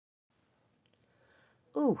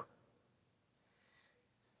Ooh,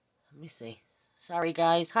 let me see. Sorry,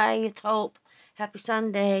 guys. Hi, it's Hope. Happy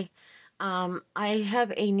Sunday. I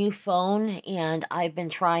have a new phone, and I've been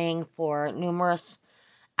trying for numerous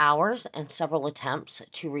hours and several attempts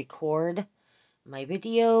to record my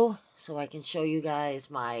video so I can show you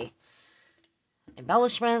guys my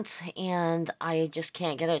embellishments, and I just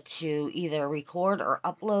can't get it to either record or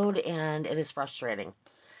upload, and it is frustrating.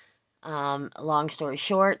 Long story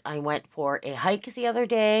short, I went for a hike the other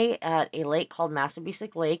day at a lake called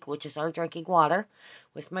Massabesic Lake, which is our drinking water,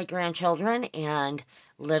 with my grandchildren, and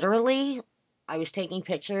literally, I was taking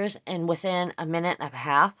pictures, and within a minute and a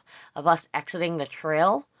half of us exiting the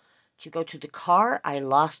trail to go to the car, I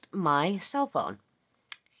lost my cell phone.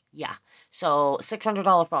 Yeah, so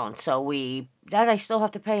 $600 phone. So that I still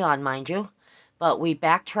have to pay on, mind you. But we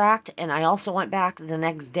backtracked, and I also went back the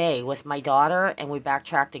next day with my daughter, and we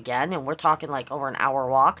backtracked again, and we're talking like over an hour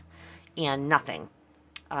walk, and nothing.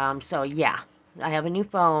 So yeah, I have a new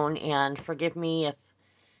phone, and forgive me if,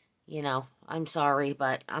 I'm sorry,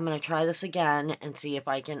 but I'm gonna try this again and see if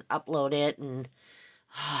I can upload it, and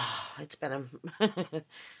it's been a...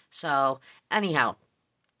 So, anyhow,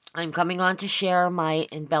 I'm coming on to share my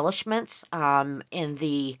embellishments in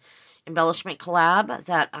the embellishment collab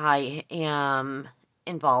that I am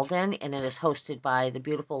involved in, and it is hosted by the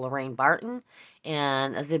beautiful Lorraine.Barton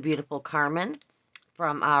and the beautiful Carmen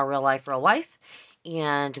from Real Life Real Wife.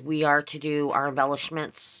 And we are to do our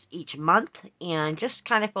embellishments each month and just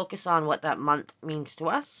kind of focus on what that month means to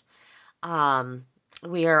us.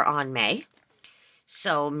 We are on May.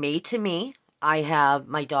 So, May to me, I have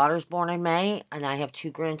my daughter's born in May, and I have two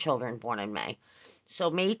grandchildren born in May. So,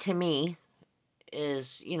 May to me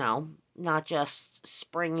is, not just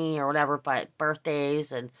springy or whatever, but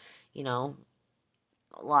birthdays and, you know,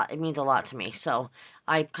 a lot. It means a lot to me. So,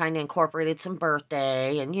 I kind of incorporated some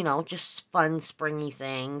birthday and, just fun, springy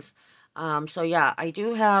things. So, yeah, I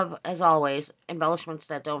do have, as always, embellishments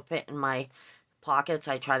that don't fit in my pockets.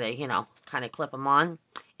 I try to, kind of clip them on.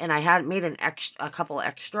 And I had made a couple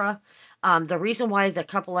extra. The reason why the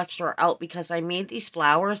couple extra are out, because I made these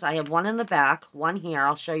flowers. I have one in the back, one here.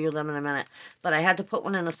 I'll show you them in a minute. But I had to put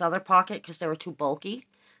one in this other pocket because they were too bulky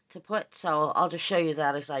to put. So I'll just show you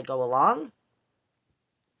that as I go along.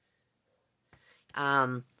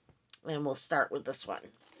 Um, and we'll start with this one.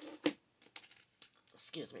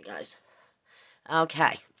 Excuse me, guys.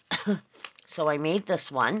 Okay. So I made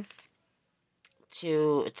this one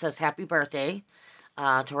it says happy birthday,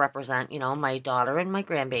 to represent, my daughter and my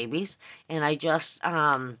grandbabies. And I just,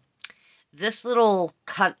 this little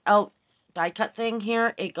cut out die cut thing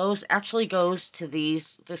here, actually goes to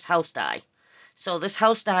this house die. So this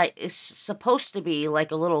house die is supposed to be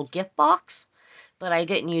like a little gift box, but I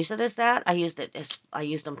didn't use it as that. I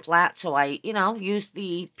used them flat, so I, used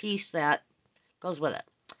the piece that goes with it.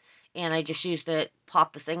 And I just used it,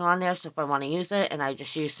 pop the thing on there, so if I want to use it, and I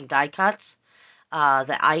just used some die cuts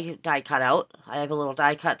that I die cut out. I have a little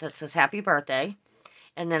die cut that says happy birthday.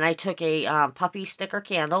 And then I took a puppy sticker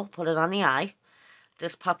candle, put it on the eye.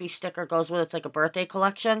 This puppy sticker goes with it's like a birthday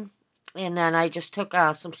collection. And then I just took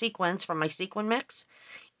some sequins from my sequin mix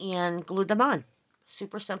and glued them on.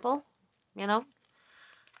 Super simple, you know.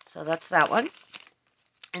 So that's that one.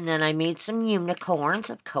 And then I made some unicorns,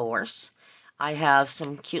 of course. I have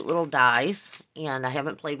some cute little dies, and I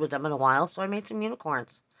haven't played with them in a while, so I made some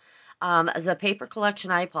unicorns. The paper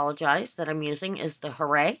collection, I apologize, that I'm using is the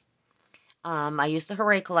Hooray. I use the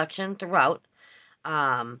Hooray collection throughout.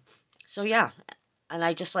 So yeah, and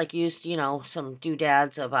I just like used, some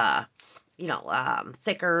doodads of,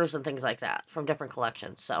 thickers and things like that from different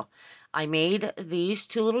collections. So I made these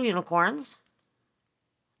two little unicorns.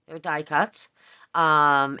 They're die cuts.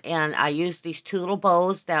 And I used these two little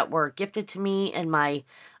bows that were gifted to me in my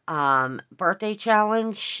birthday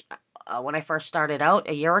challenge when I first started out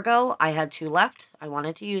a year ago. I had two left. I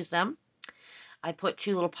wanted to use them. I put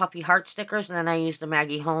two little puppy heart stickers, and then I used the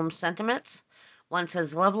Maggie Holmes sentiments. One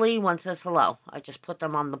says lovely, one says hello. I just put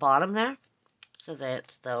them on the bottom there. So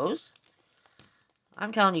that's those.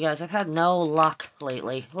 I'm telling you guys, I've had no luck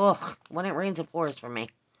lately. Ugh, when it rains, it pours for me.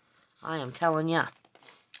 I am telling ya.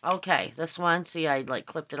 Okay, this one, see, I like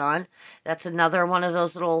clipped it on. That's another one of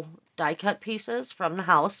those little die cut pieces from the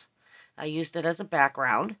house. I used it as a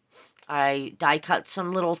background. I die cut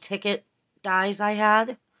some little ticket dies I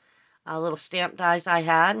had, little stamp dies I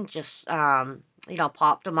had, and just,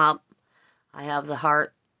 popped them up. I have the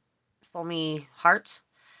foamy hearts.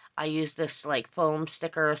 I used this like foam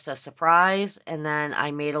sticker as a surprise, and then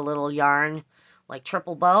I made a little yarn, like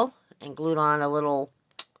triple bow, and glued on a little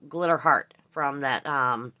glitter heart from that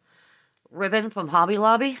ribbon from Hobby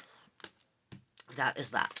Lobby. That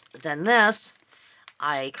is that. Then this,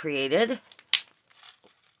 I created,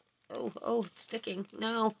 oh, it's sticking,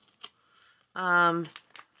 no,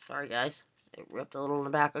 sorry guys, it ripped a little in the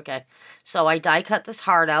back, okay, so I die cut this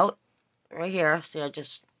heart out, right here, see I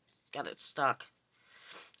just got it stuck,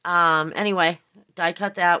 anyway, die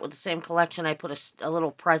cut that with the same collection. I put a little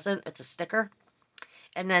present, it's a sticker,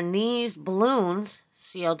 and then these balloons,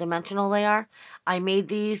 see how dimensional they are, I made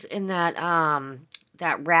these in that,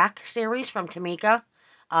 that rack series from Tamika,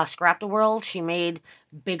 Scrap the World. She made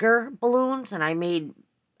bigger balloons, and I made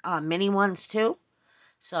mini ones too.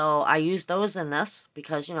 So I used those in this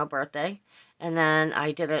because, you know, birthday. And then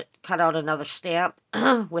I cut out another stamp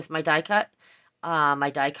with my die cut. I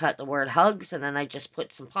die cut the word hugs, and then I just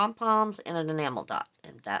put some pom-poms and an enamel dot.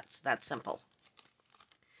 And that's that simple.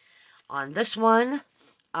 On this one,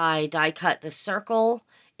 I die cut this circle.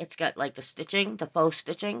 It's got like the stitching, the faux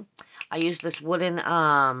stitching. I use this wooden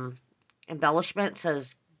embellishment. It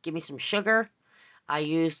says, give me some sugar. I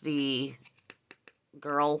use the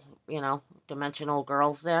girl, you know, dimensional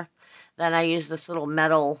girls there. Then I use this little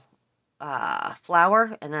metal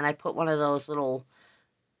flower, and then I put one of those little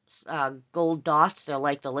gold dots. They're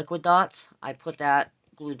like the liquid dots. I put that,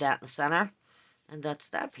 glued that in the center, and that's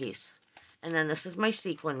that piece. And then this is my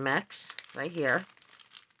sequin mix right here.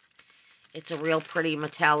 It's a real pretty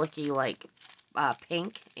metallic-y, like,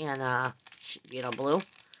 pink and, you know, blue.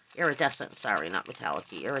 Iridescent, sorry, not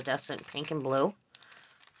metallic-y. Iridescent pink and blue.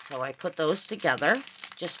 So I put those together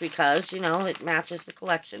just because, you know, it matches the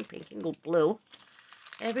collection, pink and blue.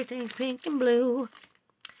 Everything's pink and blue.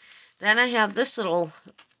 Then I have this little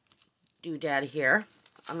doodad here.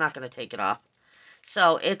 I'm not going to take it off.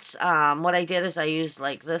 So it's, what I did is I used,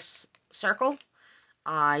 like, this circle.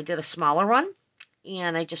 I did a smaller one.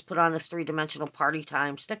 And I just put on this 3-dimensional party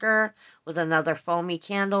time sticker with another foamy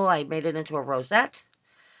candle. I made it into a rosette.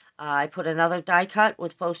 I put another die cut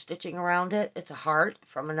with faux stitching around it. It's a heart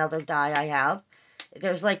from another die I have.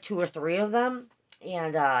 There's like 2 or 3 of them.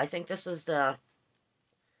 And I think this is the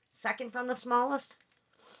second from the smallest.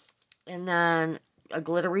 And then a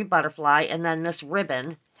glittery butterfly. And then this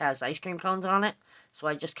ribbon has ice cream cones on it. So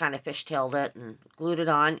I just kind of fishtailed it and glued it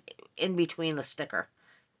on in between the sticker.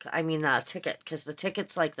 I mean the ticket, because the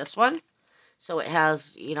ticket's like this one, so it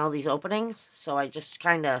has, you know, these openings, so I just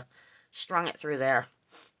kind of strung it through there,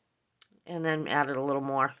 and then added a little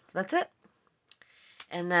more. That's it.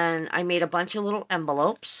 And then I made a bunch of little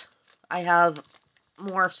envelopes. I have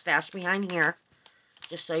more stashed behind here,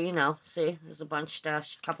 just so you know. See, there's a bunch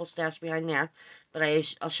stashed, couple stashed behind there, but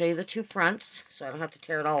I'll show you the 2 fronts, so I don't have to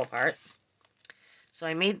tear it all apart. So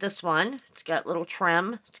I made this one. It's got little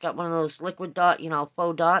trim. It's got one of those liquid dot, you know,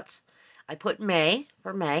 faux dots. I put May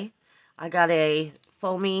for May. I got a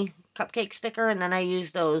foamy cupcake sticker, and then I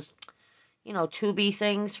used those, you know, tubey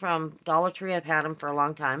things from Dollar Tree. I've had them for a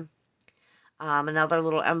long time. Another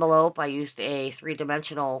little envelope. I used a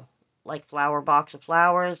 3-dimensional, like, flower box of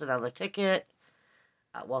flowers. Another ticket.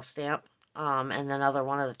 Well, stamp. And another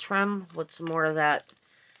one of the trim with some more of that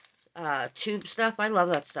tube stuff. I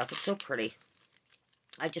love that stuff. It's so pretty.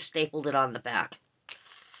 I just stapled it on the back.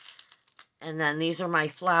 And then these are my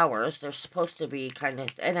flowers. They're supposed to be kind of...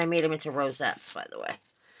 And I made them into rosettes, by the way.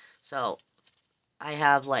 So, I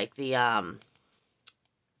have, like, the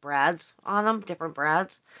brads on them. Different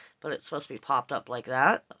brads. But it's supposed to be popped up like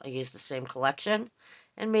that. I used the same collection.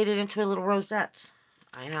 And made it into a little rosettes.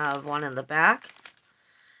 I have one in the back.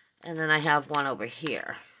 And then I have one over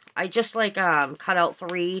here. I just, like, cut out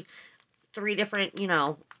three different, you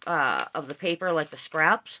know... of the paper, like the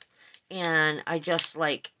scraps, and I just,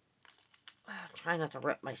 like, I'm trying not to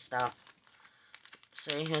rip my stuff.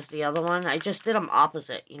 See, here's the other one. I just did them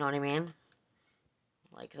opposite, you know what I mean?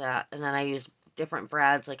 Like that. And then I used different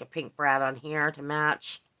brads, like a pink brad on here to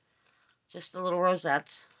match. Just the little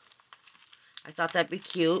rosettes. I thought that'd be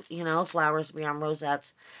cute, you know, flowers beyond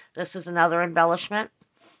rosettes. This is another embellishment.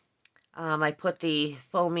 I put the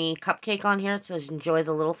foamy cupcake on here. It says, enjoy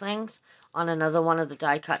the little things. On another one of the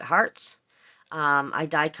die-cut hearts. I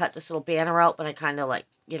die-cut this little banner out, but I kind of, like,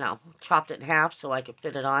 you know, chopped it in half so I could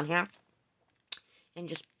fit it on here. And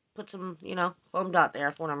just put some, you know, foam dot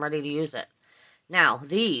there for when I'm ready to use it. Now,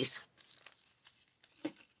 these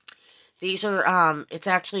are, it's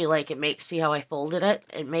actually, like, it makes, see how I folded it?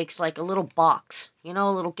 It makes, like, a little box, you know,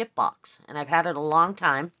 a little gift box. And I've had it a long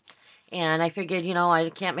time. And I figured, you know, I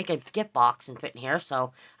can't make a gift box and fit in here,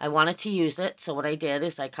 so I wanted to use it. So what I did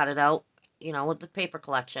is I cut it out, you know, with the paper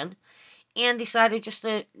collection, and decided just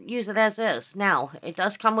to use it as is. Now, it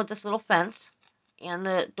does come with this little fence, and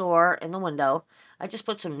the door, and the window. I just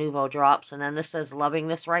put some Nuvo drops, and then this says, loving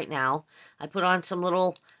this right now. I put on some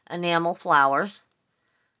little enamel flowers.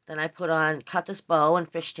 Then I cut this bow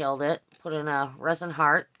and fishtailed it, put in a resin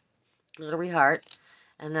heart, glittery heart.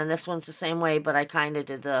 And then this one's the same way, but I kind of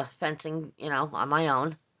did the fencing, on my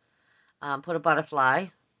own. Put a butterfly.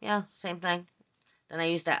 Yeah, same thing. Then I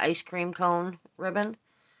used that ice cream cone ribbon.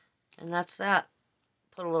 And that's that.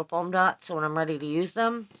 Put a little foam dot so when I'm ready to use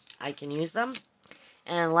them, I can use them.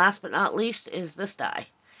 And last but not least is this die.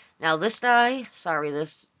 Now this die, sorry,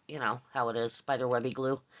 this, how it is, spiderwebby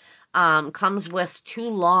glue, comes with 2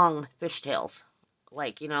 long fishtails.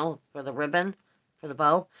 Like, for the ribbon, for the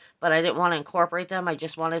bow. But I didn't want to incorporate them, I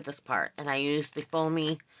just wanted this part. And I used the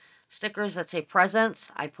foamy stickers that say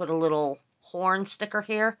presents. I put a little horn sticker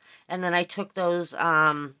here. And then I took those,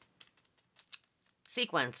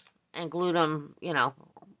 sequins and glued them,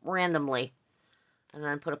 randomly. And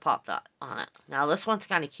then put a pop dot on it. Now this one's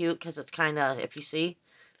kind of cute because it's kind of, if you see,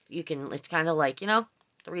 it's kind of like,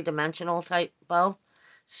 3-dimensional type bow.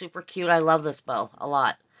 Super cute. I love this bow a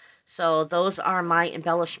lot. So those are my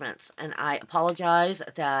embellishments. And I apologize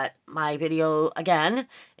that my video, again,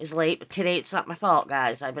 is late. But today it's not my fault,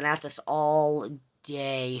 guys. I've been at this all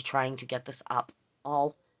day trying to get this up.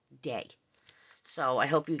 All day. So I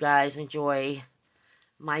hope you guys enjoy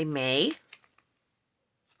my May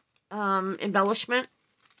embellishment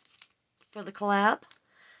for the collab.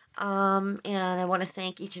 And I want to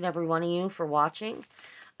thank each and every one of you for watching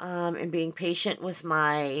and being patient with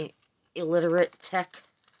my illiterate tech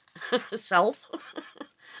self. I'm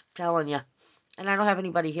telling you. And I don't have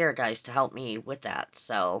anybody here, guys, to help me with that.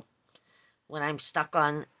 So when I'm stuck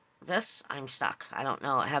on this, I'm stuck. I don't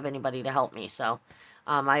have anybody to help me. So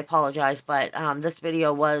I apologize. But this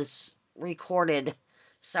video was recorded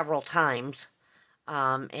several times.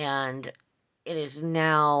 And it is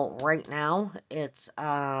now, right now, it's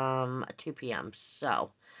 2 p.m.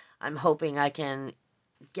 So I'm hoping I can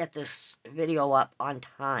get this video up on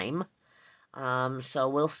time. So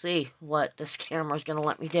we'll see what this camera's going to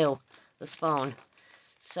let me do, this phone.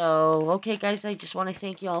 So, okay, guys, I just want to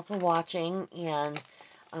thank you all for watching, and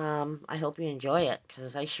I hope you enjoy it,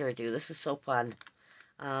 because I sure do. This is so fun.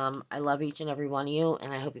 I love each and every one of you,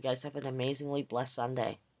 and I hope you guys have an amazingly blessed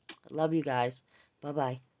Sunday. I love you guys.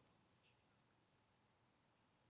 Bye-bye.